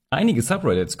Einige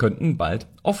Subreddits könnten bald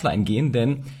offline gehen,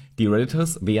 denn die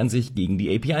Redditors wehren sich gegen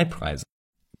die API-Preise.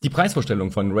 Die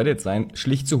Preisvorstellungen von Reddit seien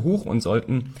schlicht zu hoch und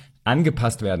sollten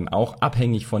angepasst werden, auch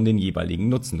abhängig von den jeweiligen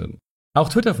Nutzenden. Auch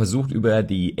Twitter versucht über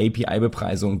die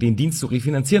API-Bepreisung den Dienst zu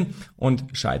refinanzieren und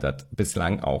scheitert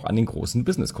bislang auch an den großen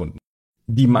Businesskunden.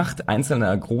 Die Macht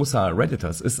einzelner großer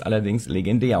Redditors ist allerdings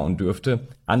legendär und dürfte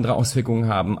andere Auswirkungen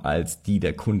haben als die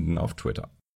der Kunden auf Twitter.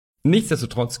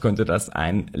 Nichtsdestotrotz könnte das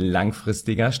ein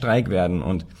langfristiger Streik werden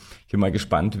und ich bin mal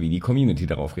gespannt, wie die Community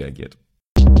darauf reagiert.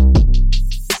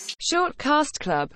 Shortcast Club